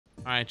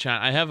right,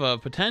 chat. I have a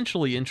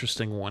potentially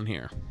interesting one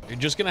here. You're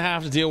just gonna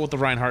have to deal with the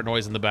Reinhardt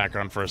noise in the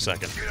background for a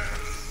second.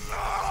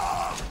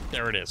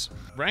 There it is.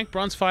 Rank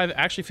Bronze 5,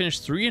 actually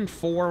finished 3 and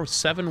 4,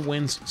 7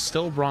 wins,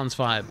 still Bronze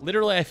 5.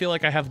 Literally, I feel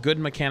like I have good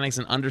mechanics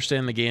and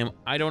understand the game.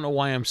 I don't know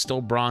why I'm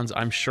still Bronze.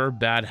 I'm sure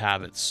bad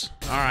habits.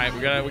 All right,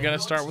 we gotta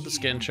start with the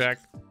skin check.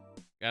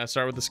 Gotta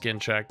start with the skin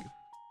check.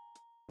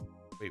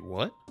 Wait,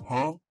 what?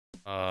 Huh?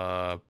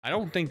 I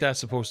don't think that's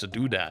supposed to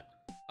do that.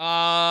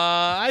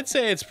 I'd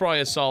say it's probably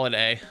a solid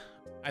A.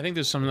 I think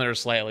there's some that are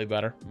slightly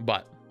better,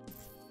 but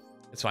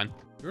it's fine.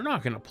 You're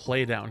not gonna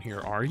play down here,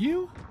 are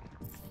you?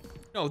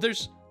 No,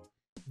 there's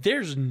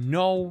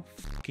no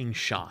fucking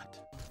shot.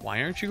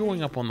 Why aren't you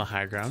going up on the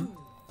high ground?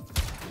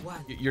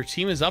 Your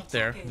team is up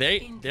there.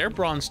 They're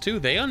bronze too.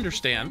 They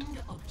understand.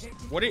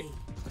 What it?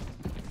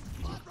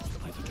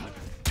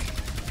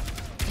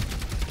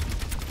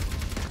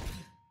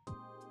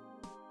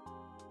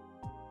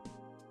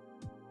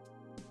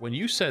 When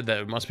you said that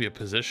it must be a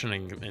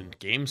positioning and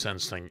game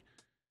sense thing,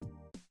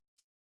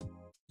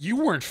 you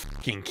weren't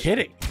fucking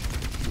kidding.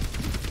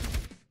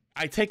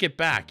 I take it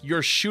back.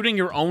 You're shooting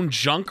your own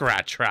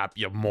Junkrat trap,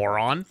 you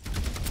moron.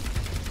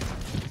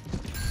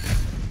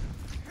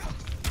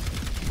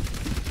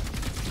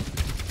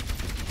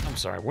 I'm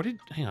sorry. What did?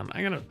 Hang on.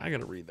 I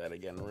gotta read that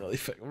again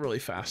really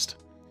fast.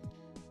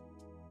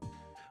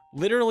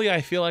 Literally,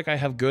 I feel like I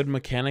have good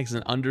mechanics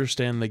and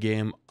understand the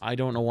game. I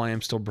don't know why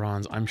I'm still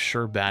bronze. I'm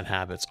sure bad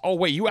habits. Oh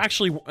wait, you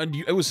actually?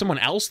 It was someone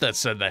else that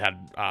said they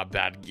had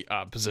bad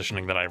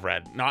positioning that I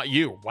read. Not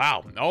you.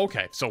 Wow.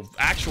 Okay. So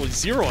actually,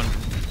 zero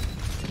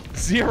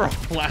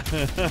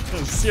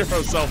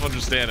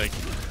self-understanding.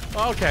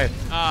 Okay,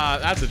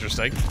 that's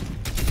interesting.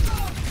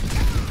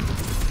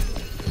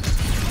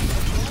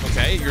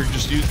 Okay, you're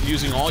just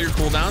using all your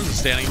cooldowns and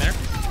standing there.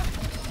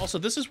 Also,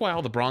 this is why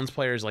all the bronze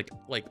players like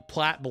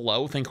plat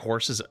below think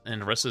Horses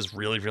and Orisa is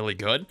really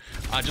good.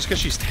 Just because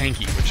she's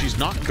tanky, but she's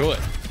not good.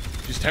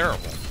 She's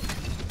terrible.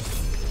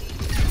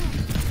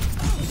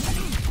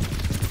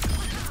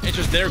 It's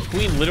just their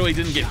queen literally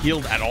didn't get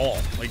healed at all.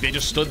 Like they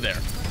just stood there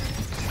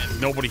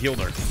and nobody healed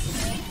her.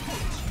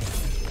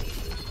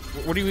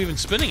 What are you even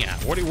spinning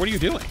at? What are you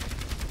doing?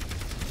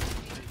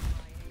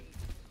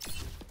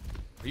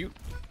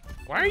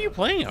 Why are you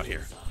playing out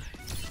here?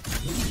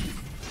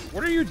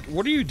 What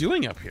are you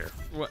doing up here?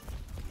 What?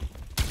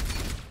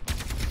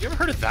 You ever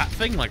heard of that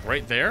thing like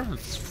right there?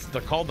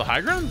 They're called the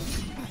high ground?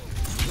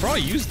 Probably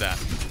use that.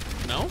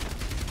 No?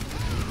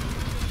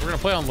 We're gonna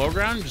play on low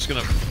ground. I'm just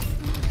gonna.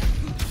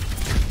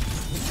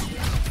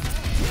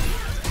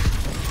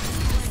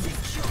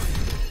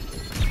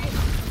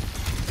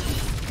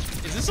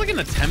 Is this like an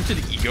attempted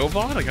ego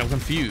VOD? Like I'm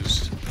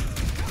confused.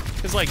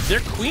 Cause like their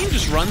queen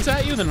just runs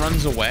at you, then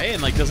runs away,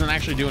 and like doesn't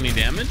actually do any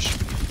damage.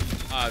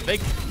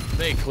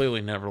 They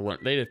clearly never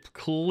learned. They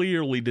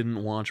clearly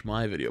didn't watch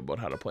my video about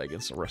how to play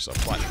against Orisa.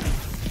 But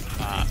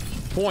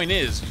point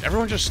is,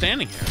 everyone's just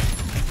standing here.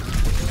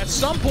 At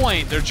some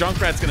point, their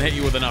Junkrat's gonna hit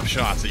you with enough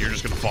shots that you're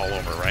just gonna fall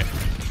over, right?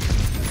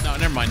 No,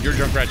 never mind. Your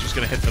Junkrat's just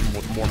gonna hit them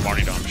with more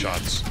Martyrdom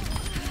shots.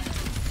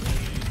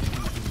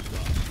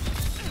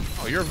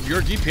 Oh, your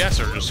DPS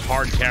are just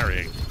hard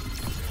carrying.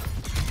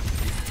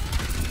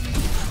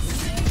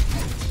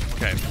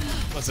 Okay.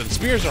 Listen,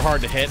 spears are hard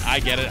to hit. I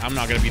get it. I'm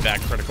not going to be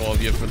that critical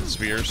of you for the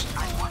spears.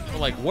 But,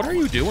 like, what are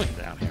you doing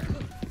down here?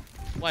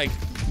 Like,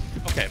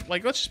 okay,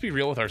 like, let's just be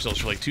real with ourselves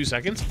for, like, 2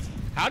 seconds.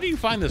 How do you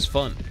find this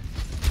fun?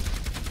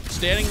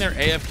 Standing there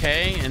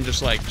AFK and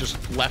just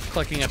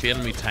left-clicking at the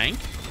enemy tank?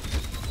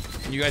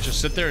 And you guys just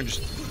sit there and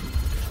just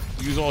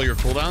use all your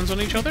cooldowns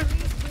on each other?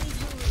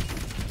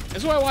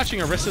 That's why watching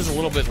Orisa is a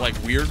little bit, like,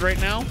 weird right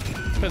now.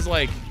 Because,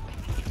 like,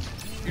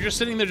 you're just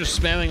sitting there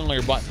just spamming all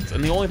your buttons,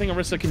 and the only thing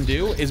Orisa can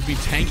do is be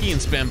tanky and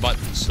spam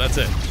buttons. That's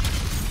it.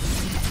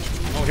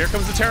 Oh, here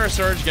comes the Terror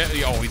Surge.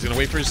 Oh, he's gonna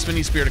wait for his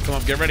spinny spear to come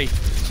up. Get ready.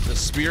 The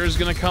spear is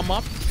gonna come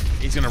up.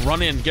 He's gonna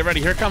run in. Get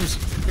ready. Here comes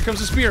the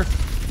spear.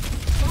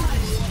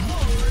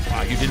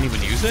 Wow, you didn't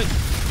even use it?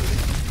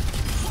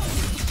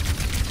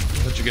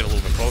 Let you get a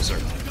little bit closer.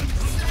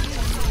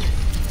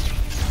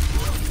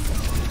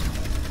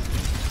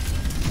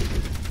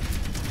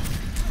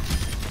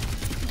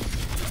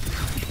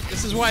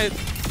 This is why.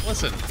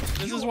 Listen,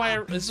 this is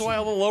why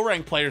all the low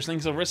rank players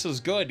think Orisa is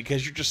good,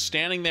 because you're just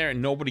standing there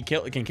and nobody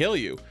can kill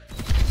you.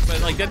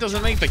 But like that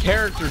doesn't make the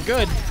character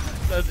good.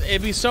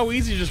 It'd be so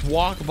easy to just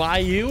walk by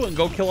you and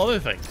go kill other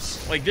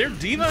things. Like their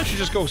diva should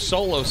just go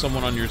solo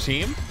someone on your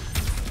team.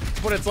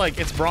 But it's like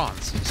it's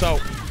bronze, so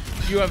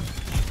you have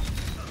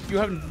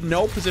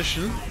no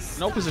positioning,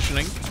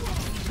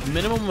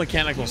 minimum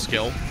mechanical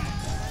skill.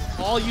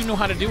 All you know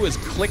how to do is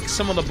click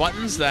some of the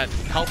buttons that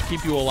help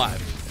keep you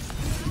alive.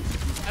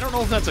 I don't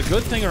know if that's a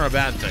good thing or a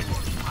bad thing.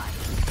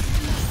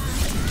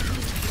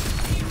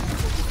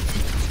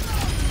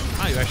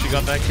 Ah, you actually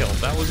got that kill.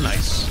 That was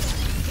nice.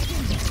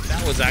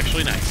 That was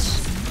actually nice.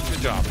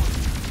 Good job.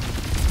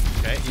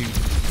 Okay, you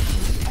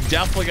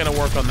definitely got to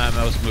work on that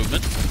mouse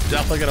movement.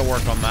 Definitely got to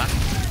work on that.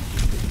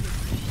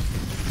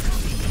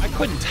 I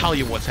couldn't tell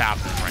you what's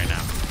happening right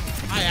now.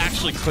 I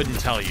actually couldn't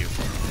tell you.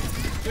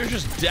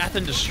 There's just death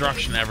and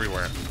destruction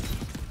everywhere.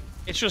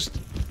 It's just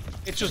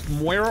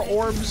Moira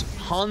orbs,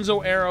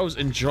 Hanzo arrows,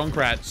 and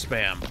Junkrat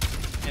spam.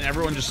 And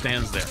everyone just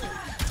stands there.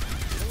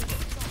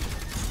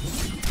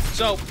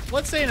 So,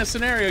 let's say in a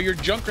scenario, your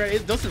Junkrat,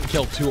 it doesn't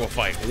kill 2 a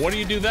fight. What do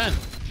you do then?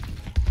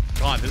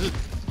 God, this is...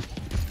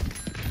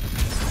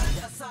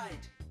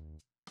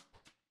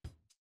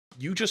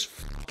 You just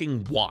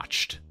fucking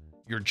watched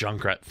your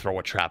Junkrat throw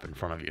a trap in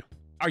front of you.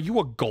 Are you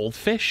a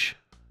goldfish?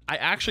 I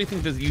actually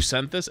think that you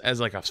sent this as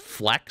like a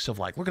flex of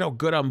like, look at how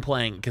good I'm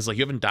playing, because like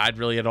you haven't died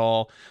really at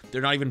all.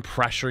 They're not even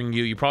pressuring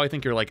you. You probably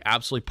think you're like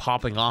absolutely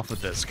popping off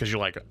with this because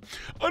you're like,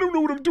 I don't know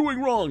what I'm doing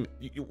wrong.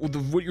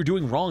 What you're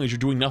doing wrong is you're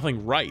doing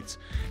nothing right.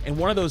 And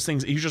one of those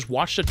things, you just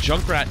watched a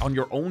Junkrat on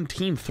your own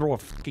team throw a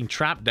fucking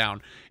trap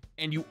down,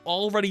 and you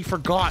already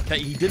forgot that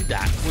he did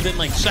that within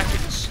like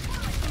seconds.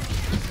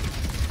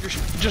 You're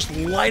just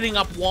lighting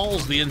up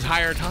walls the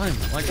entire time.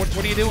 Like, what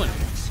are you doing?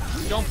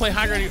 You don't play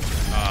high grade.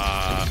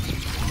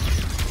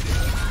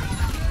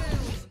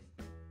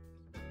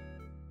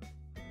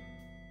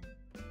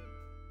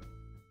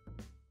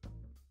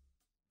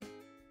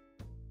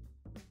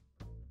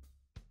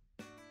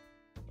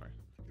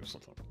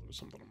 There's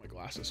something on my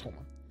glasses. Hold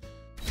on.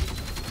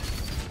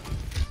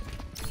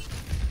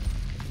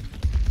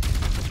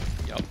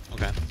 Yep.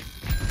 Okay.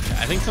 Yeah,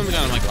 I think something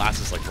on my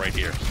glasses, like right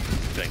here. I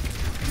think.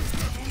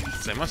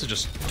 So I must have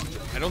just.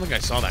 I don't think I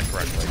saw that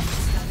correctly.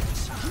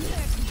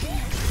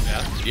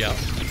 Yeah. Yeah.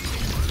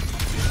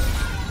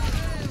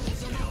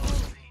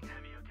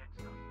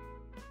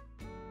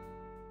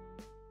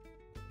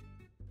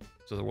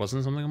 So there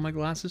wasn't something on my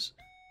glasses?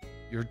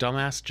 Your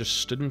dumbass just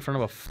stood in front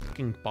of a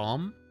fucking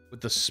bomb with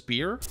the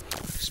spear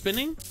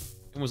spinning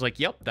and was like,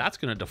 yep, that's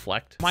gonna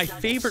deflect. My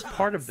favorite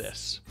part of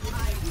this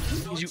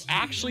is you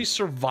actually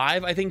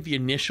survive, I think, the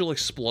initial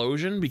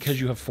explosion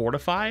because you have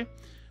Fortify,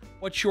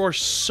 but you're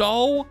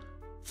so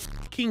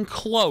fucking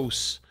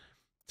close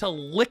to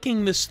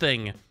licking this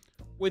thing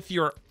with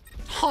your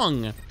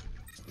tongue.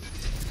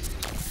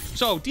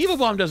 So Diva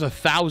Bomb does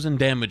 1,000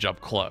 damage up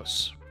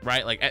close,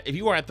 right? Like if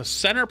you are at the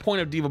center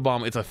point of Diva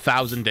Bomb, it's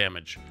 1,000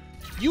 damage.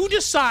 You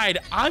decide,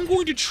 I'm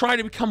going to try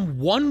to become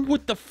one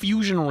with the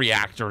fusion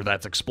reactor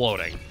that's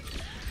exploding.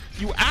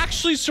 You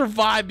actually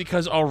survive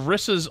because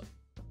Orissa's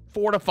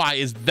Fortify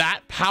is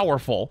that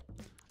powerful,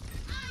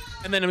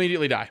 and then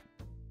immediately die.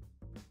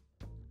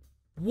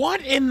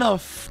 What in the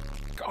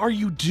fuck are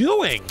you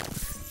doing?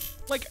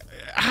 Like,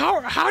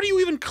 how do you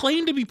even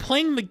claim to be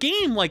playing the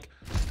game? Like,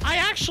 I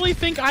actually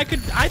think I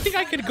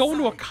could go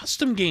into a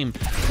custom game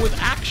with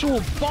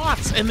actual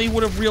bots and they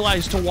would have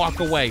realized to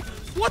walk away.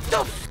 What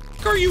the fuck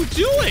are you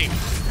doing?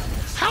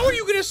 How are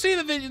you gonna say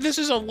that this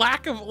is a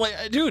lack of,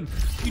 like, dude,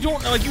 you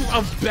don't, like, you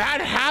have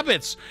bad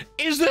habits?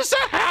 Is this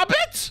a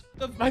habit?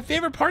 My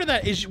favorite part of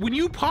that is when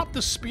you pop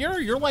the spear,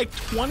 you're like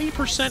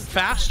 20%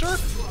 faster.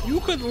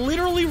 You could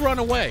literally run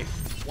away.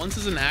 Once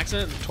is an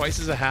accident, twice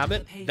is a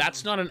habit.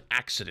 That's not an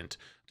accident.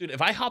 Dude,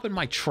 if I hop in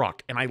my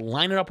truck and I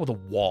line it up with a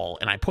wall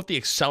and I put the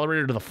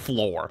accelerator to the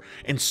floor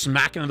and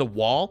smack into the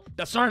wall,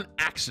 that's not an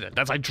accident.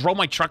 That's, I drove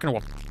my truck into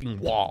a fucking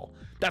wall.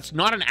 That's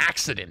not an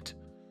accident.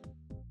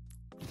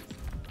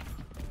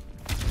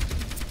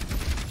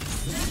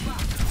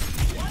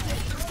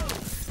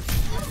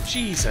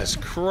 Jesus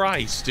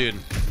Christ, dude.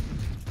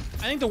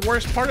 I think the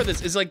worst part of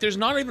this is, like, there's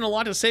not even a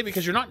lot to say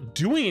because you're not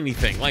doing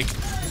anything. Like,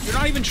 you're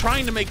not even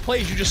trying to make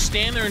plays. You just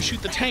stand there and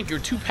shoot the tank. You're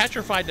too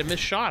petrified to miss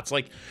shots.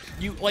 Like,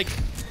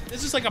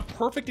 this is like a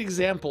perfect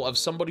example of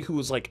somebody who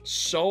is, like,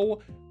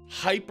 so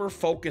hyper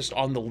focused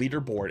on the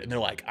leaderboard, and they're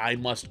like, I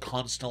must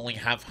constantly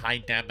have high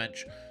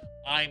damage.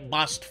 I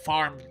must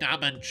farm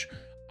damage.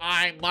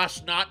 I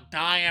must not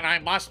die, and I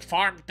must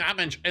farm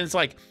damage. And it's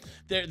like,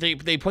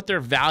 they put their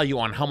value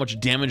on how much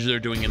damage they're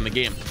doing in the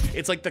game.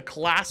 It's like the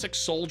classic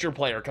soldier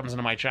player comes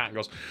into my chat and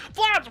goes,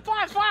 Floods,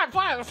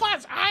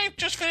 I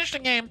just finished a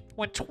game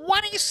with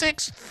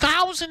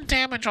 26,000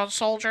 damage on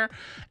soldier,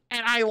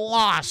 and I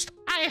lost.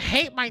 I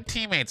hate my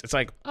teammates. It's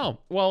like, oh,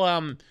 well,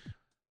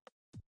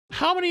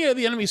 how many of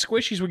the enemy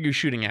squishies were you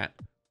shooting at?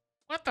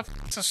 What the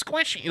f***'s a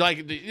squishy?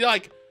 Like,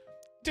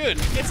 dude,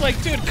 it's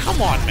like, dude,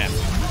 come on, man.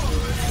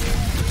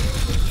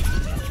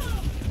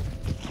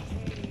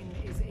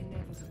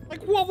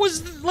 What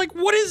is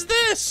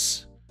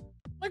this?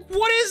 Like,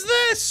 what is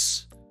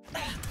this?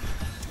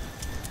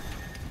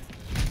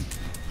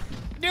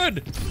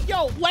 Dude,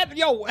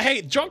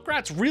 hey,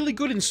 Junkrat's really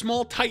good in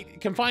small,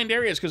 tight, confined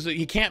areas because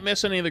he can't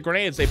miss any of the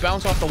grenades. They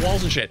bounce off the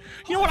walls and shit.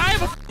 You know what? I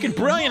have a fucking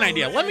brilliant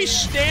idea. Let me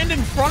stand in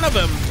front of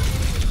him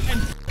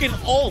and fucking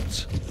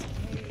ult.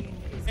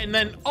 And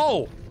then,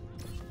 oh,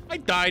 I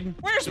died.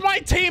 Where's my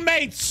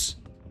teammates?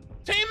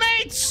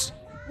 Teammates!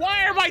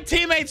 Why are my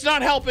teammates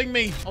not helping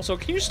me? Also,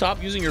 can you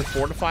stop using your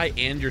Fortify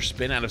and your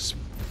spin out of...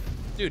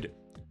 Dude,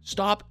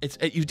 stop.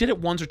 You did it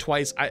once or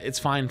twice. It's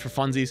fine for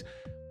funsies.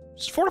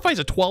 Fortify is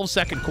a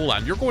 12-second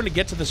cooldown. You're going to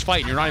get to this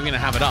fight and you're not even going to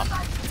have it up.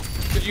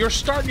 You're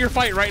starting your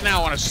fight right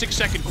now on a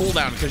 6-second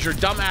cooldown because your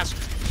dumbass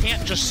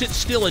can't just sit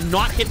still and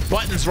not hit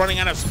buttons running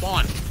out of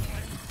spawn.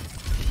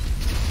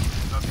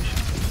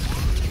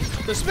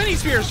 The spinning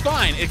spear is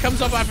fine. It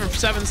comes up after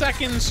 7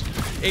 seconds.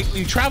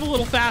 You travel a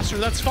little faster,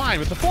 that's fine.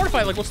 With the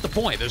fortify, like, what's the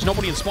point? There's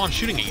nobody in spawn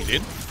shooting at you,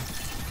 dude.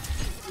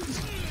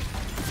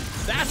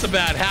 That's a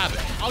bad habit.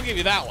 I'll give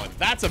you that one.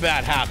 That's a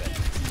bad habit.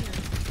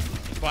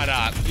 But,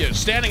 you know,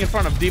 standing in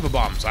front of Diva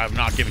Bombs, I'm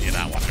not giving you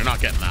that one. You're not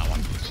getting that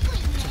one.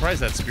 I'm surprised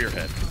that spear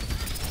hit.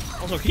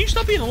 Also, can you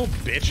stop being a little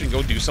bitch and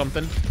go do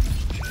something?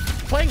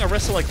 Playing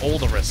Orisa like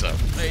old Orisa.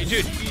 Hey,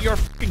 dude, you're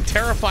fucking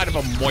terrified of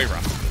a Moira.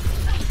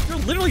 You're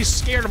literally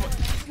scared of...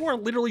 You are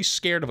literally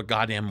scared of a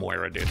goddamn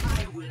Moira, dude.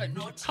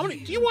 How many...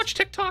 Do you watch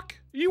TikTok?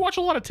 Do you watch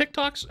a lot of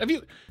TikToks?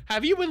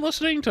 Have you been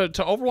listening to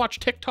Overwatch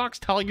TikToks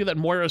telling you that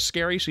Moira is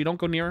scary so you don't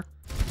go near her?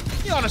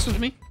 Be honest with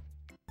me.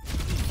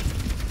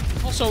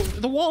 Also,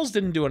 the walls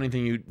didn't do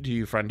anything to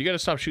you, friend. You gotta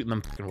stop shooting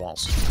them fucking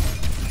walls.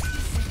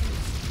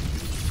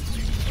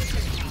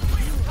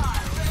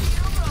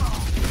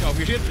 No, if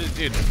you're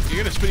dude,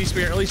 you're gonna spinny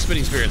spirit, at least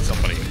spinny spirit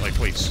somebody. Like,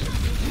 please.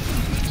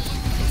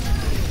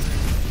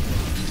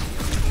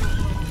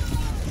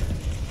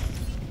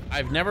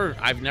 I've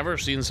never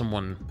seen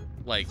someone,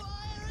 like,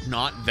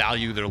 not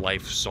value their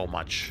life so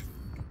much.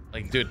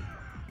 Like, dude,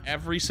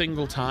 every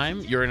single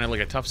time you're in like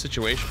a tough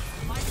situation.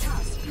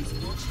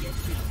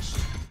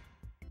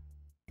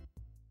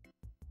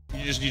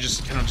 You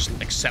just kind of just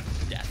accept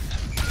death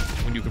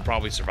when you could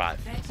probably survive.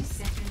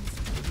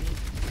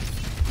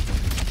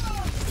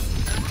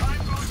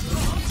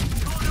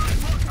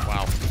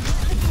 Wow.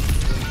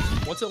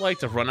 What's it like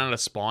to run out of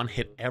spawn,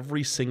 hit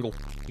every single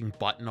fucking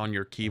button on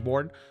your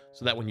keyboard,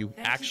 so that when you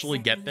actually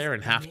get there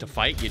and have to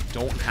fight, you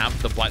don't have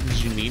the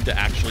buttons you need to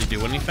actually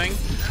do anything?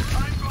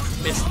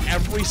 Miss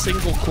every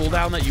single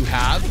cooldown that you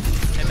have,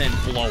 and then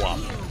blow up.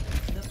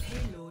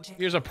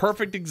 Here's a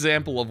perfect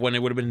example of when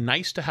it would have been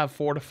nice to have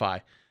Fortify.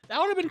 That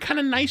would have been kind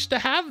of nice to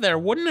have there,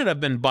 wouldn't it have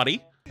been,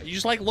 buddy? You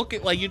just like look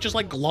at, like, you're just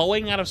like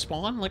glowing out of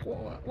spawn? Like,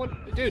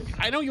 what? Dude,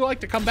 I know you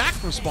like to come back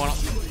from spawn.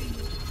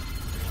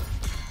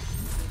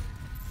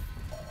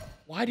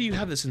 Why do you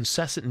have this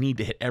incessant need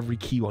to hit every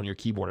key on your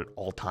keyboard at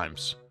all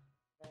times?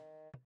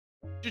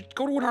 Just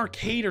go to an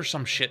arcade or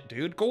some shit,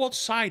 dude. Go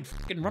outside,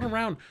 fucking run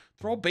around,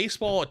 throw a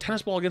baseball, a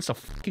tennis ball against a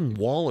fucking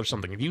wall or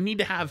something. If you need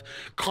to have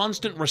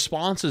constant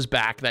responses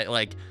back that,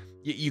 like,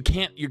 you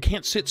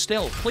can't sit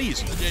still,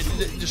 please.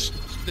 Just,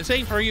 this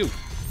ain't for you.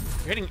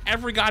 You're hitting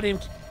every goddamn...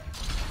 Can't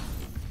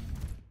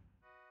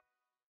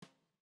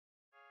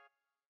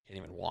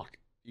even walk.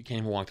 You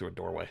can't even walk through a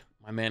doorway.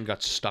 My man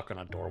got stuck on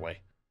a doorway.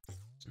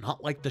 It's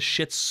not like the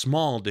shit's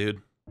small, dude.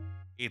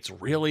 It's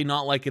really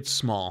not like it's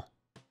small.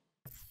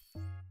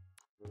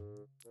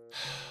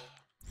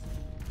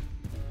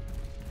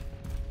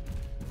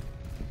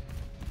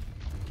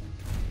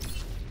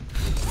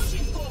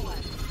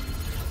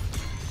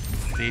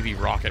 Davy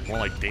Rocket, more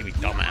like Davy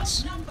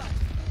Dumbass.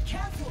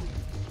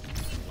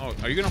 Oh,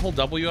 are you gonna hold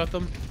W at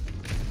them?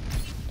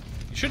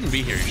 You shouldn't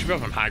be here. You should be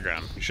up on high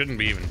ground. You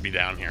shouldn't even be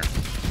down here.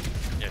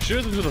 Yeah,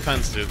 shoot them to the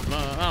fence, dude.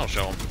 I'll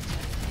show them.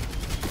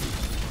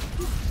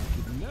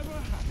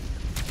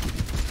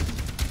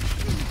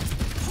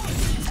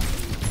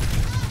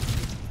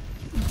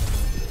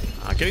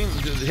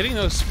 Hitting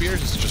those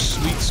spears is just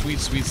sweet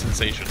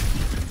sensation.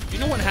 You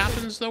know what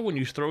happens though when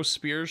you throw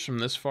spears from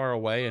this far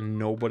away and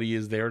nobody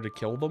is there to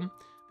kill them?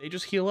 They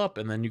just heal up,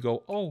 and then you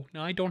go, oh,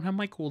 now I don't have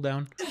my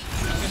cooldown.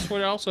 Guess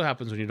what also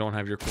happens when you don't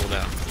have your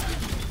cooldown?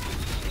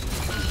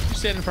 You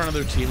stand in front of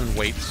their team and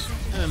wait,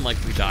 and then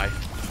likely die.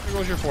 Here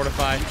goes your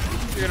Fortify.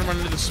 You're gonna run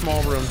into the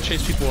small room,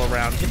 chase people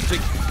around, hit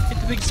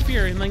the big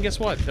spear, and then guess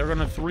what? They're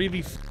gonna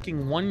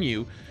 3v1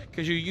 you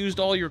because you used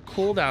all your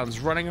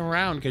cooldowns running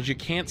around because you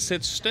can't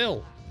sit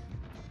still.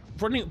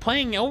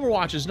 Playing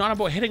Overwatch is not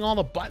about hitting all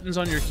the buttons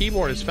on your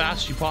keyboard as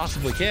fast as you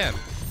possibly can.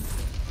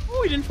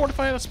 Oh, he didn't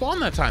fortify out of spawn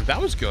that time. That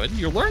was good.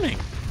 You're learning.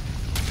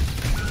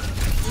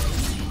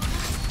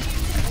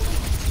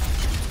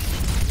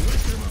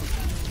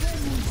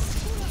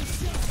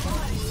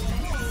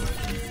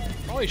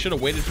 Probably should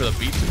have waited for the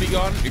beat to be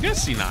gone. You're gonna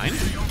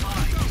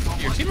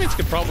C9. Your teammates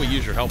could probably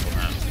use your help on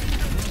that.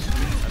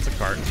 That's a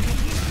cart.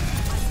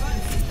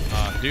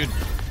 Dude,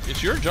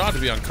 it's your job to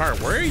be on cart.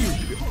 Where are you?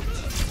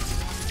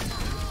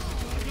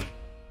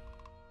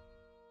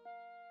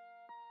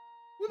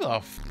 Who the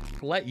f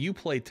let you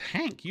play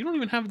tank? You don't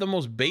even have the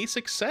most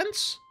basic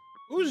sense.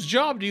 Whose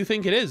job do you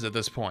think it is at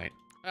this point?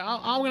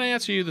 I'm gonna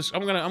answer you this.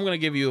 I'm gonna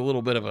give you a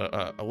little bit of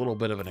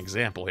an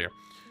example here.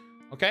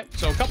 Okay,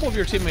 so a couple of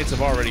your teammates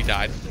have already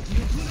died.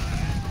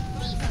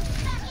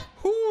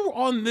 Who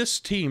on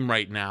this team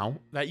right now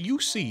that you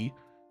see,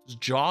 his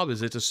job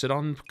is it to sit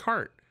on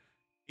cart?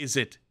 Is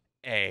it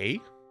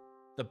A,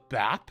 the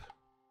BAP,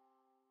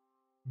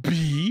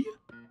 B,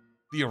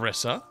 the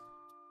Orisa,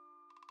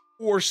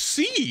 or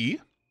C,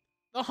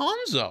 the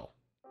Hanzo?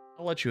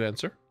 I'll let you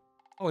answer.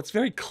 Oh, it's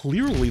very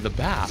clearly the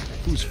BAP,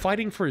 who's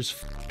fighting for his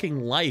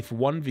fucking life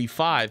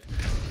 1v5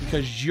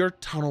 because your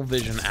tunnel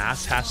vision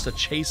ass has to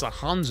chase a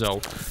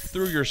Hanzo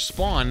through your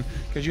spawn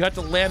because you have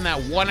to land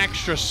that one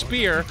extra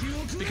spear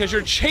because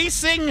you're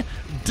chasing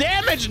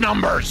damage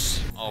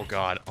numbers. Oh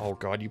god,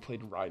 you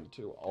played Ryan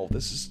too. Oh,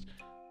 this is...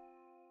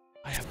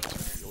 I have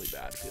a really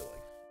bad feeling.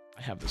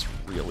 I have this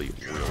really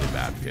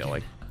bad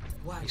feeling.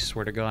 I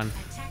swear to God,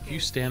 if you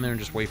stand there and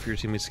just wait for your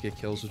teammates to get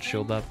kills with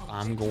shield up,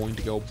 I'm going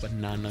to go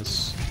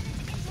bananas.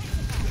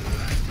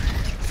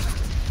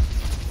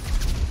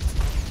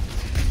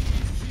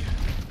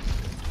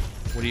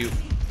 What are you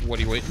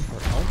waiting for?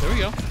 Oh, there we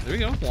go. There we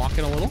go.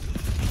 Walking a little.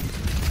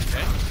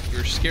 Okay.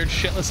 You're scared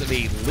shitless of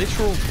a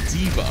literal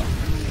diva.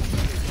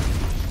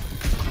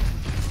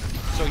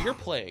 So you're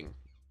playing,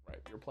 right?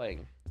 You're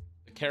playing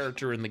the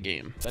character in the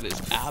game that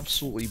is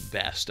absolutely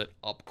best at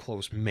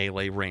up-close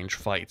melee range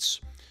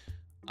fights.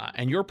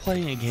 And you're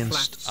playing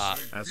against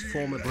as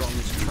former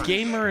bronze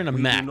gamer in a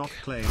mech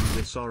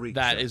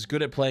that is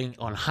good at playing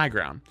on high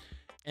ground.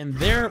 And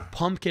their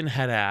pumpkin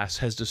head ass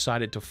has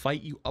decided to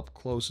fight you up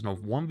close in a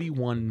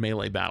 1v1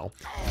 melee battle.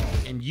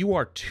 And you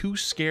are too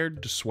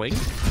scared to swing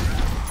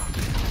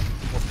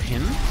or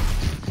pin.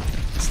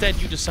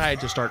 Instead, you decide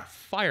to start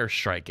fire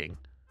striking.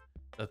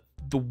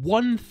 The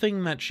one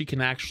thing that she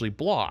can actually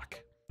block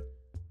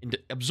and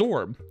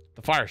absorb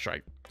the fire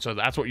strike. So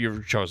that's what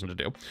you've chosen to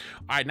do. All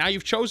right, now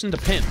you've chosen to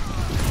pin.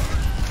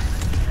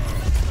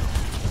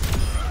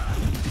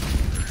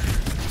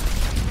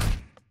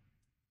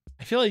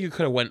 I feel like you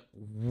could have went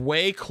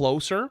way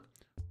closer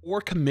or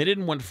committed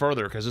and went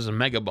further because there's a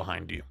mega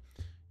behind you.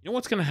 You know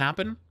what's going to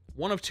happen?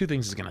 One of two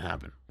things is going to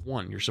happen.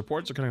 One, your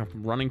supports are going to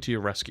come running to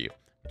your rescue.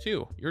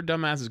 Two, your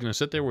dumbass is going to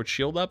sit there with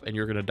shield up and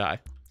you're going to die.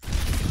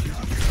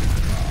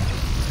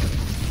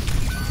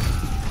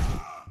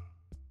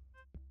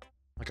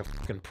 Like a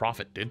fucking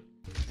prophet, dude.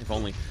 If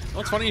only.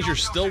 What's funny is you're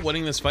still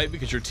winning this fight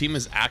because your team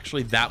is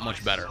actually that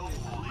much better.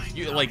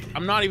 You, like,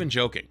 I'm not even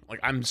joking. Like,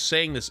 I'm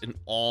saying this in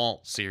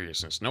all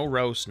seriousness. No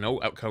roast, no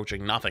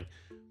outcoaching, nothing.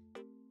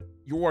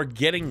 You are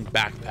getting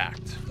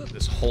backpacked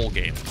this whole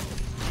game.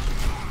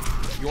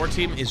 Your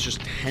team is just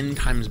 10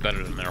 times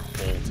better than their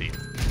whole team.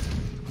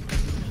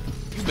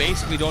 You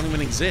basically don't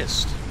even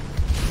exist.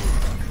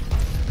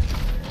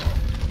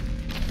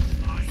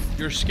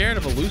 You're scared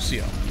of a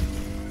Lucio.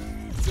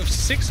 You have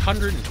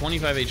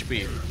 625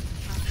 HP.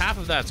 Half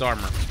of that's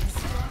armor.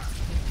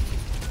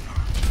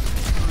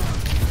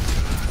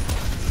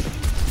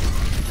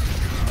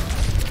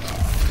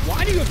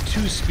 Why do you have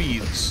two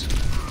speeds?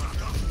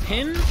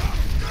 Pin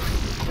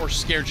or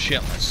scared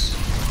shitless?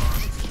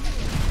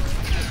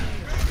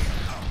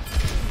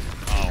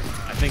 Oh,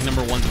 I think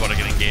number one's about to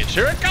get engaged.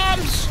 Here it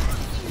comes!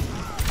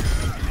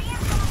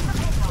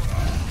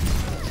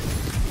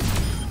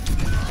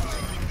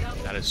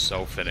 That is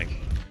so fitting.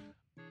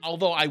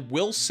 Although I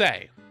will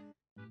say,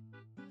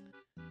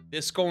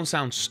 this is going to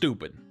sound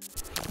stupid,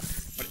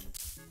 but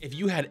if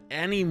you had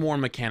any more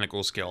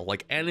mechanical skill,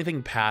 like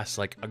anything past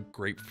like a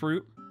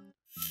grapefruit,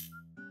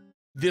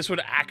 this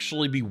would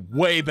actually be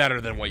way better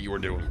than what you were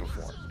doing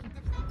before.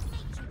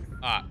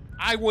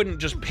 I wouldn't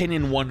just pin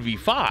in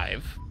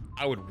 1v5.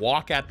 I would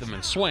walk at them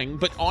and swing,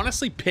 but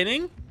honestly,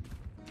 pinning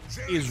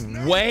is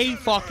way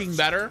fucking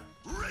better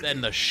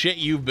than the shit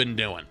you've been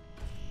doing.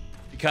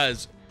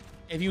 Because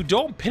if you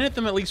don't pin at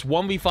them at least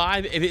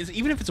 1v5,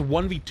 even if it's a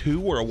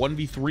 1v2 or a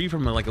 1v3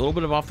 from like a little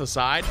bit of off the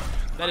side,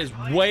 that is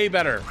way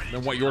better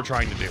than what you're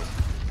trying to do.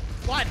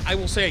 But I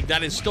will say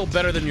that is still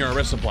better than your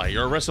Orisa play.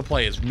 Your Orisa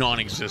play is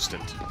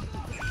non-existent.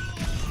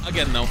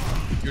 Again, though,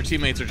 your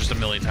teammates are just a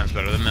million times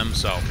better than them,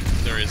 so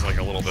there is like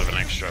a little bit of an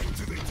extra,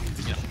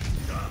 you know.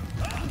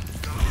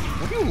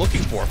 What are you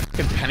looking for?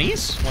 Fucking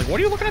pennies? Like, what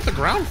are you looking at the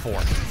ground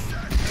for?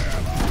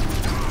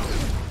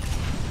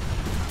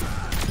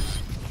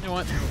 You know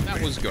what?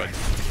 That was good.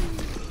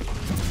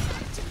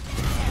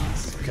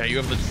 Okay, you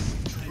have the...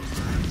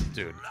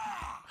 Dude,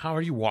 how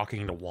are you walking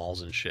into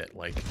walls and shit?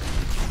 Like,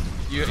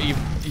 dude,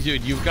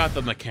 you've got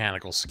the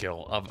mechanical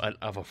skill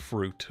of a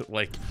fruit.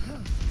 Like,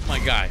 my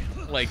guy,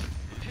 like,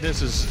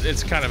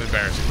 it's kind of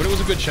embarrassing, but it was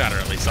a good shatter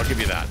at least, I'll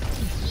give you that.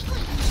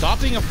 Stop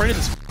being afraid of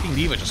this fucking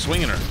diva, just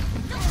swinging her.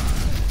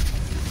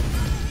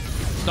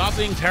 Stop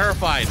being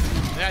terrified.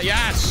 Yeah,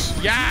 yes,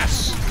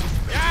 yes,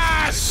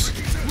 yes,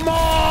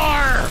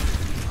 more!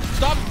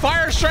 Stop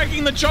fire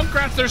striking the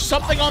Junkrats, there's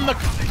something on the...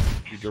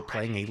 Dude, you're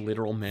playing a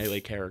literal melee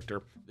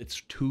character.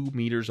 It's 2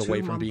 meters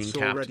away from being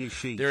capped.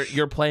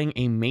 You're playing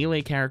a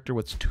melee character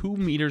that's 2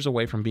 meters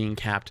away from being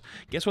capped.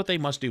 Guess what they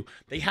must do?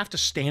 They have to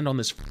stand on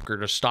this fucker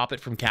to stop it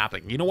from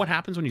capping. You know what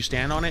happens when you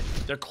stand on it?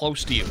 They're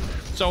close to you.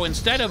 So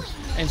instead of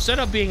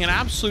being an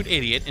absolute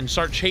idiot and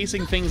start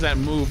chasing things that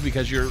move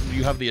because you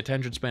have the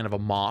attention span of a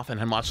moth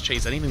and must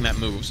chase anything that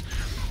moves,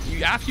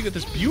 after you get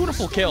this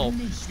beautiful kill,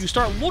 you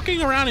start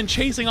looking around and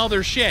chasing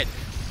other shit.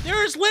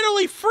 There's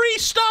literally free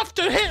stuff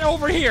to hit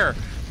over here.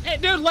 Hey,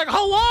 dude, like,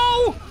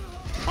 hello?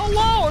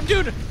 Hello,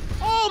 dude.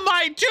 Oh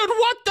my, dude,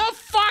 what the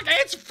fuck?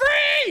 It's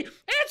free!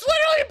 It's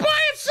literally by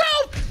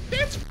itself!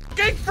 It's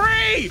fucking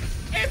free!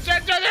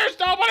 There's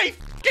nobody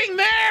fucking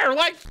there!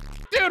 Like,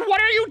 dude, what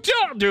are you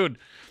doing?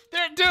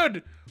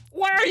 Dude,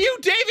 what are you,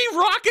 Davy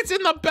Rockets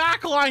in the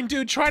back line,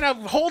 dude, trying to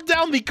hold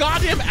down the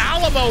goddamn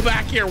Alamo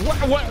back here?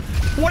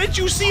 What did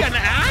you see, an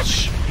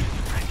Ash?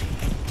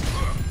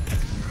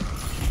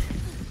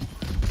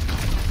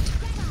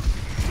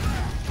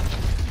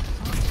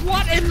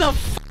 What in the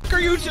fuck fuck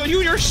are you doing?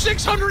 You're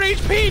 600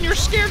 HP and you're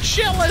scared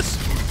shitless.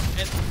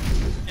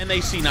 And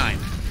they see 9.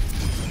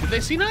 Did they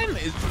see 9?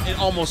 It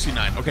almost see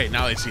 9. Okay,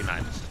 now they see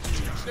 9.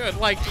 Dude,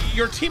 like,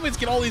 your teammates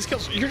get all these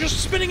kills. You're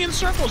just spinning in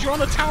circles. You're on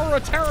the Tower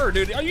of Terror,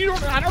 dude. I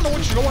don't know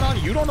what's going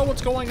on. You don't know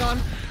what's going on.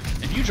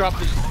 And you drop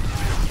this.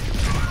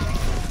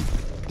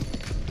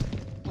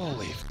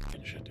 Holy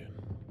fucking shit, dude.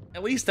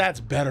 At least that's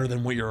better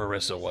than what your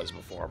Orisa was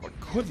before. But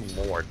good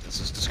lord,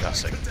 this is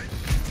disgusting.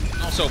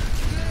 Also,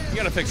 you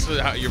gotta fix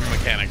your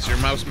mechanics. Your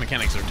mouse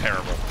mechanics are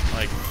terrible.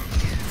 Like,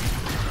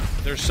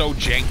 they're so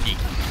janky.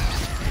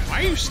 Why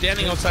are you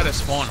standing outside of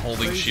spawn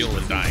holding shield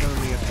and dying?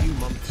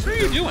 What are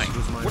you doing?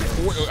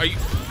 What are you?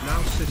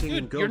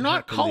 Dude, you're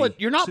not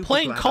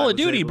playing Call of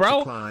Duty,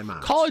 bro.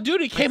 Call of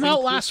Duty came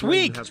out last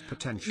week.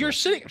 You're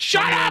sitting.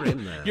 Shut up,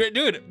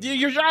 dude.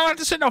 You're not have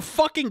to sit in a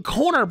fucking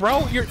corner,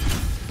 bro. You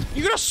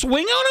gonna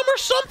swing on him or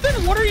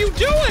something? What are you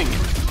doing?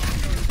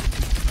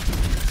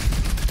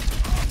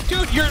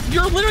 Dude,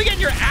 you're literally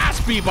getting your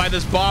ass beat by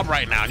this Bob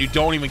right now, and you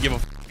don't even give a.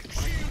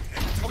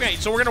 Okay,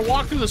 so we're gonna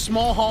walk through the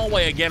small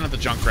hallway again at the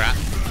Junkrat.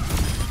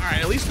 All right,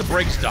 at least the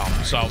break's dumb,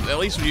 so at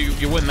least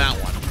you win that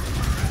one.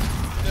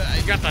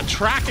 You got the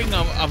tracking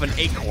of an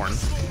acorn.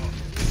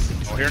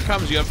 Oh, here it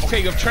comes. You have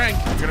Trank.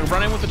 You're gonna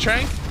run in with the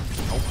Trank.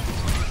 Oh.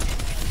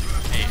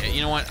 Hey,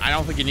 you know what? I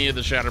don't think you needed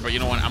the shatter, but you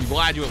know what? I'm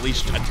glad you at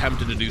least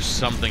attempted to do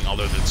something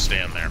other than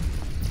stand there.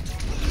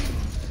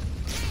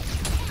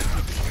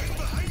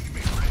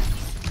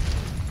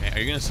 Okay, are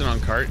you gonna sit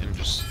on cart and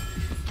just?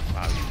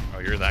 Wow. Oh,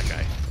 you're that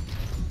guy.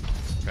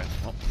 Okay.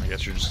 Well, I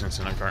guess you're just gonna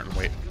sit on cart and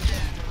wait.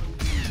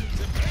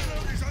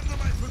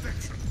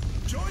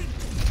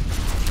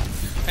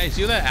 Hey,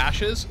 see who that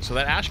Ash is? So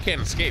that Ash can't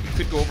escape. You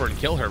could go over and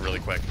kill her really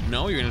quick.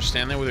 No, you're gonna just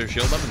stand there with your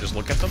shield up and just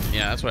look at them?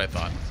 Yeah, that's what I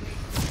thought.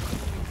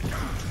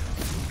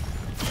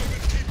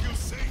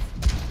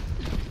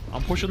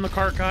 I'm pushing the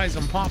cart, guys.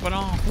 I'm popping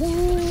off.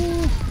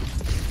 Woo!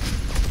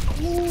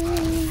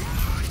 Woo!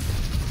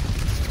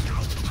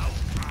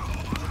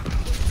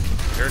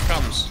 Here it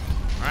comes.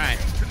 All right.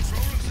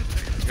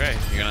 Okay,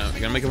 you're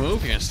gonna make a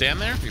move. You're gonna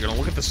stand there. You're gonna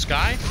look at the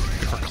sky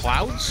for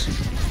clouds.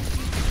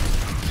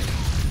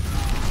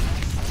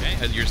 Okay,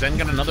 your Zen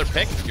got another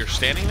pick. You're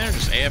standing there,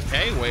 just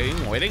AFK, waiting.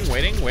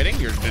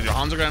 Your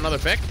Hanzo got another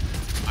pick.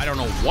 I don't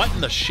know what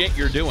in the shit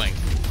you're doing.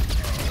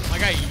 My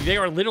guy, they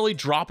are literally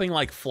dropping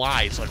like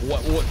flies. Like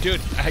what, dude?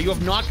 You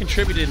have not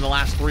contributed in the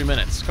last 3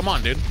 minutes. Come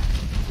on, dude.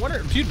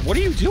 Dude, what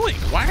are you doing?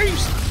 Why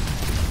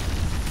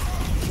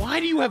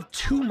do you have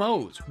 2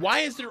 modes? Why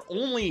is there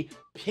only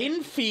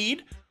pin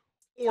feed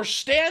or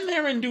stand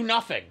there and do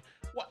nothing?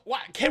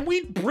 What? Can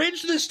we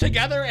bridge this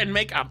together and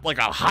make a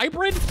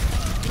hybrid?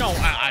 You know,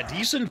 a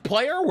decent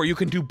player where you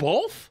can do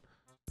both?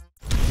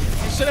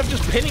 Instead of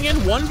just pinning in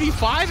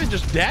 1v5 and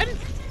just dead?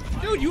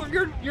 Dude, your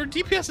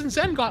DPS and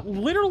Zen got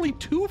literally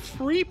 2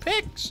 free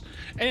picks.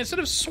 And instead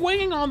of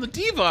swinging on the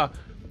D.Va,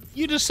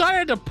 you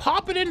decided to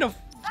pop it into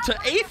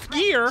 8th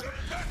gear,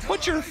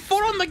 put your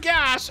foot on the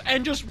gas,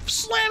 and just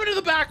slam it into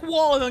the back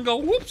wall and then go,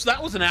 whoops,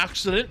 that was an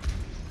accident.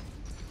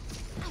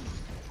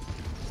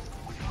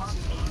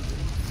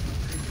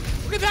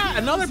 Look at that,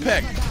 another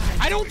pick.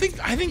 I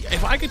think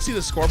if I could see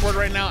the scoreboard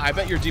right now, I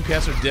bet your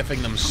DPS are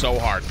diffing them so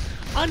hard.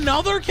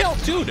 Another kill,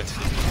 dude.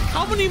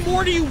 How many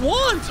more do you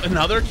want?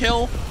 Another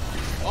kill.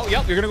 Oh,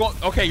 yep, you're gonna go.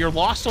 Okay, you're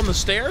lost on the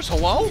stairs.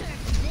 Hello?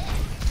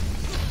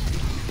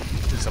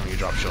 Did some of you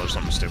drop shield or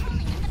something stupid?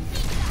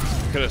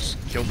 Could have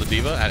killed the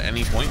D.Va at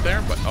any point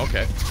there, but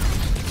okay.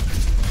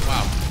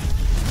 Wow.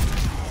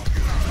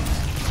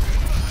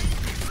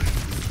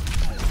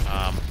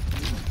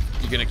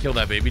 You gonna kill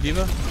that baby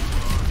D.Va?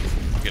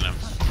 You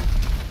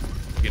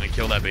gonna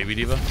kill that baby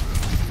D.Va?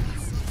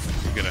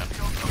 You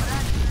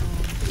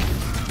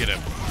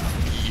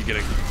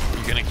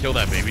gonna kill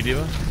that baby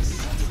D.Va?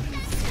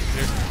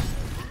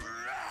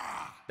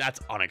 That's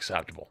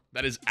unacceptable.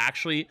 That is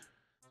actually,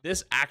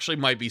 this actually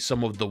might be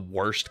some of the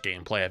worst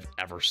gameplay I've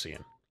ever seen.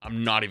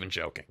 I'm not even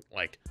joking.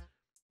 Like,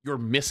 you're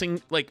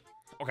missing, like,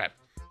 okay.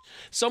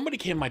 Somebody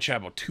came in my chat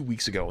about 2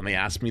 weeks ago and they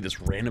asked me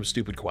this random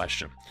stupid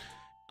question.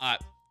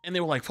 And they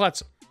were like,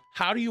 Flutz,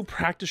 how do you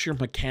practice your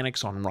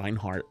mechanics on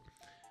Reinhardt?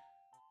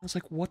 I was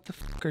like, what the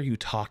fuck are you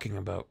talking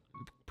about?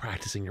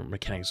 Practicing your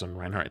mechanics on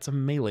Reinhardt? It's a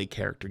melee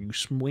character. You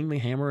swing the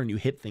hammer and you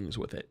hit things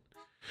with it.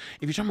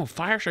 If you're talking about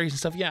fire strikes and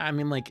stuff, yeah, I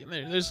mean, like,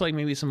 there's like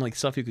maybe some like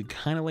stuff you could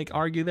kind of like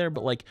argue there,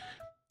 but like,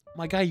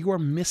 my guy, you are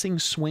missing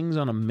swings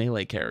on a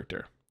melee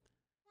character.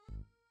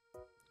 Do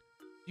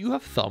you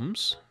have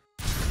thumbs?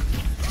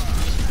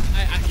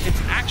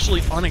 It's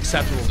actually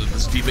unacceptable that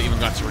this D.Va even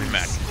got to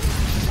remake.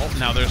 Oh,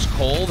 now there's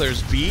Cole,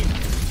 there's Beat.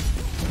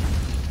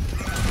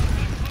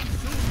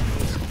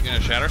 You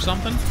gonna shatter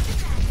something?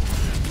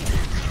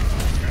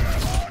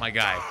 My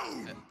guy,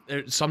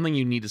 there's something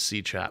you need to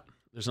see, chat.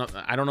 There's not.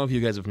 I don't know if you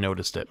guys have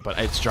noticed it, but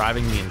it's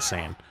driving me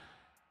insane.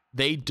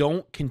 They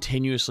don't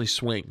continuously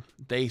swing.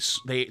 They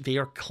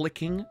are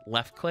clicking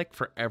left click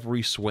for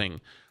every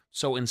swing.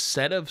 So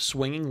instead of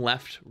swinging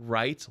left,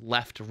 right,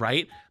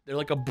 they're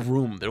like a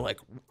broom.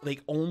 They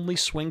only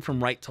swing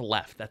from right to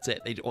left. That's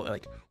it. They do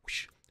like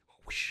whoosh,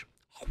 whoosh,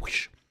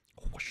 whoosh,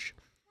 whoosh,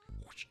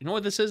 whoosh. You know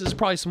what this is? This is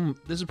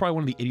probably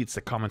one of the idiots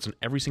that comments on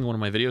every single one of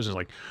my videos. Is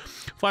like,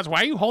 Flats,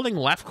 why are you holding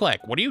left click?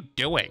 What are you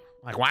doing?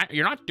 Like, why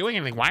you're not doing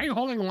anything? Why are you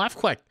holding left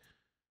click?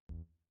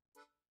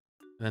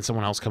 And then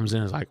someone else comes in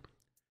and is like,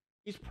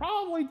 he's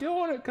probably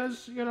doing it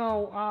because, you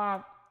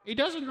know, he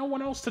doesn't know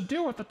what else to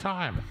do at the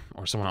time.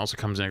 Or someone else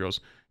comes in and goes,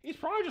 he's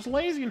probably just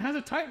lazy and has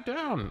it typed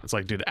down. It's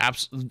like, dude,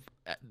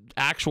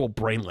 actual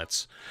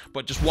brainlets.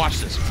 But just watch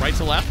this. Right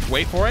to left.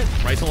 Wait for it.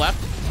 Right to left.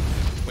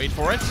 Wait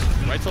for it.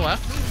 Right to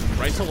left.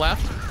 Right to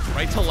left.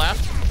 Right to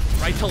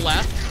left. Right to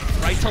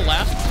left. Right to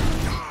left.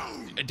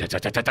 Dude,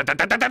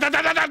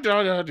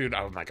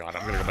 oh my god,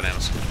 I'm gonna go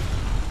bananas.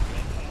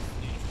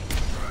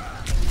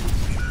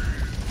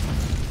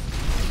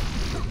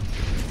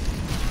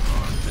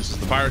 This is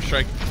the Fire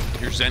Strike.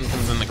 Your Zen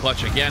comes in the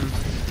clutch again.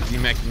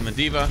 Demecking the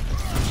Diva.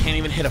 Can't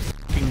even hit a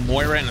fucking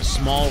Moira in a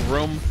small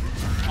room.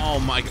 Oh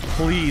my god,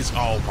 please.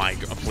 Oh my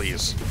god,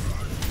 please.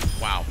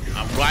 Wow.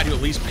 I'm glad you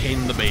at least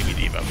painted the baby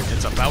Diva.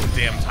 It's about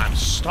damn time.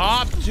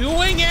 Stop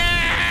doing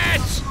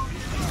it!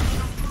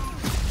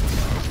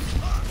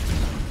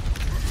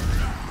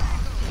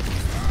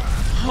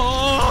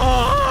 Oh,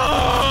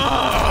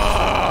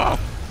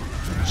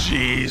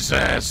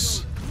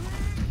 Jesus.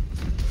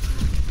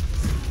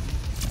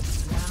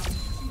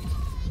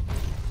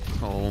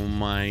 Oh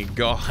my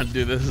god,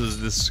 dude, this is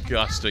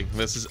disgusting.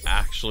 This is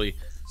actually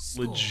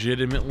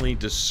legitimately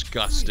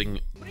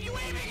disgusting. What are you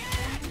aiming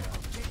at?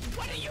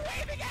 What are you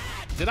aiming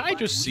at? Did I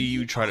just see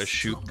you try to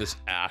shoot this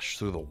Ashe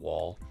through the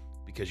wall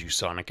because you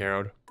Sonic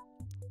arrowed?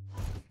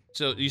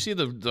 So you see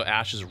the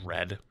Ashe is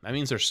red. That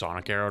means they're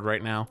Sonic arrowed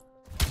right now.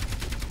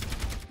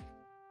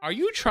 Are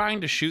you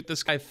trying to shoot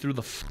this guy through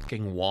the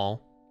fucking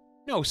wall?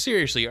 No,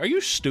 seriously, are you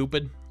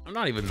stupid? I'm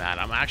not even mad.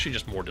 I'm actually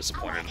just more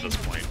disappointed at this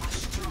point.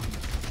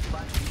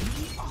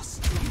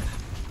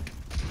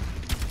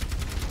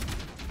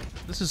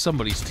 This is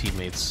somebody's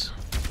teammates.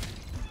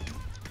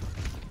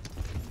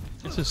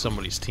 This is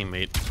somebody's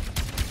teammate.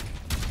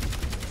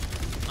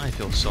 I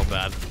feel so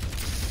bad.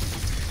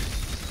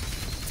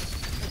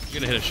 You're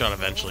gonna hit a shot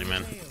eventually,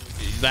 man.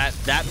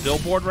 That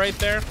billboard right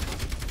there.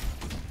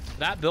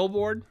 That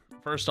billboard.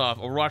 First off,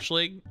 Overwatch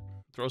League,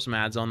 throw some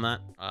ads on that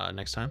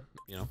next time.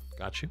 You know,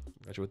 got you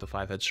with the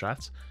 5-head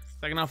strats.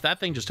 Second off, that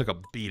thing just took a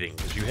beating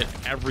because you hit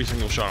every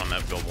single shot on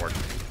that billboard.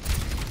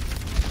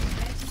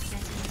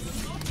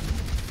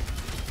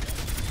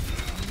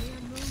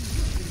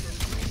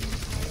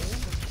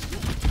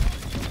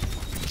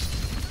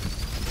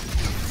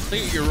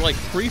 You're like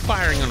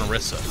pre-firing on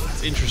Orisa.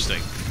 It's interesting.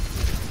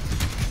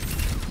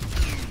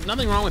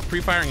 Nothing wrong with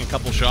pre-firing a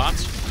couple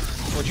shots,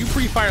 but you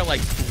pre-fire like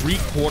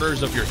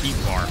 3/4 of your heat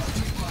bar.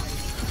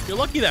 You're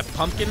lucky that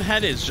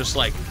Pumpkinhead is just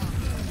like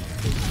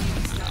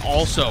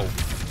also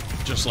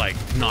just like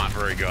not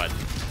very good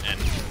and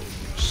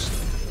just,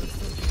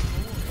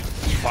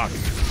 fuck,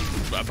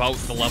 about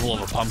the level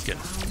of a pumpkin.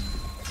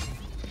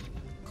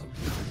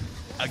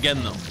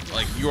 Again though,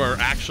 like you are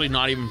actually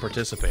not even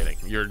participating.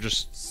 You're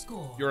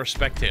a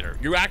spectator.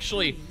 You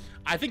actually,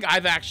 I think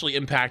I've actually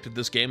impacted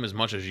this game as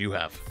much as you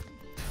have.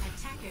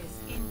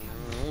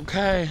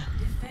 Okay,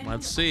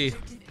 let's see.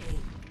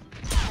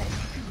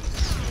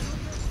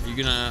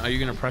 Are you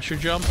gonna pressure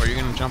jump? Are you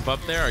gonna jump up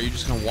there? Are you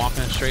just gonna walk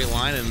in a straight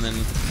line and then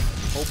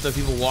hope that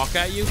people walk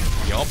at you?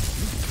 Yup.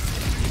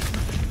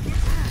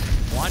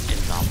 What in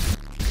the?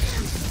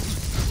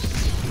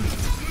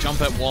 Jump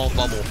at wall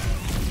bubble.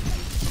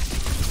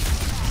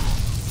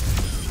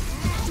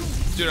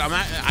 Dude, I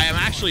am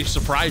actually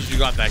surprised you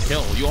got that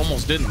kill. You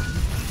almost didn't.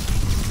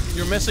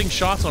 You're missing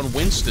shots on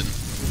Winston.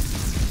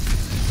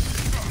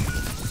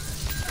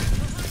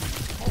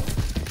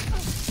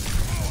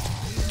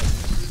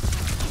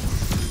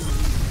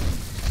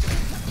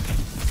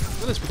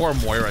 Look at this poor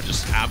Moira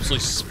just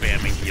absolutely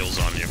spamming heals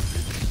on you.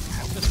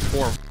 This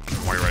poor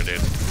Moira,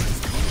 dude.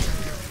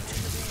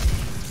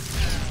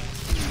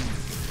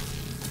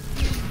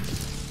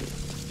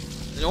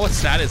 You know what's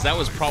sad is that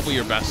was probably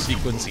your best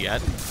sequence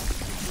yet.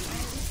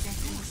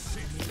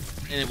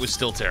 And it was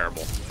still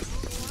terrible.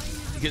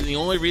 Because the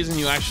only reason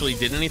you actually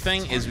did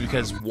anything is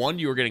because, one,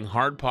 you were getting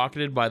hard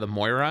pocketed by the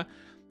Moira,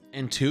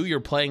 and two,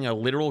 you're playing a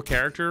literal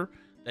character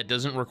that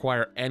doesn't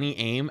require any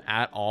aim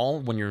at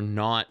all when you're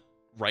not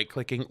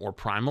right-clicking or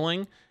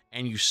primaling,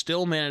 and you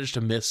still manage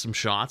to miss some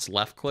shots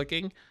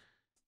left-clicking,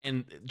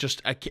 and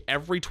just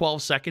every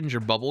 12 seconds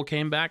your bubble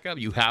came back up.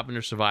 You happen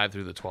to survive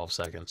through the 12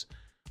 seconds.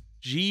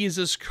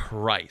 Jesus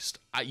Christ.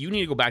 You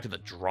need to go back to the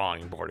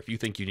drawing board if you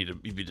think you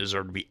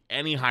deserve to be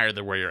any higher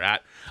than where you're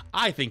at.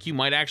 I think you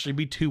might actually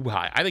be too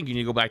high. I think you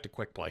need to go back to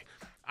quick play.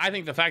 I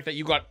think the fact that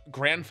you got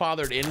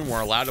grandfathered in and were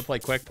allowed to play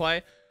quick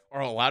play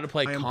or allowed to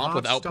play comp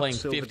without playing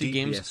 50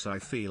 games. I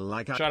feel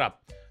like Shut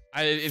up.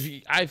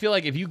 I feel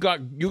like if you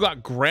got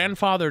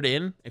grandfathered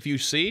in, if you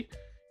see,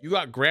 you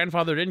got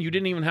grandfathered in, you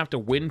didn't even have to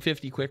win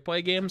 50 quick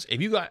play games. If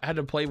you had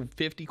to play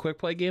 50 quick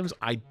play games,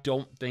 I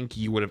don't think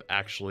you would have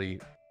actually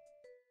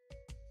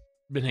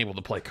been able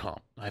to play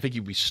comp. I think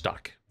you'd be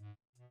stuck.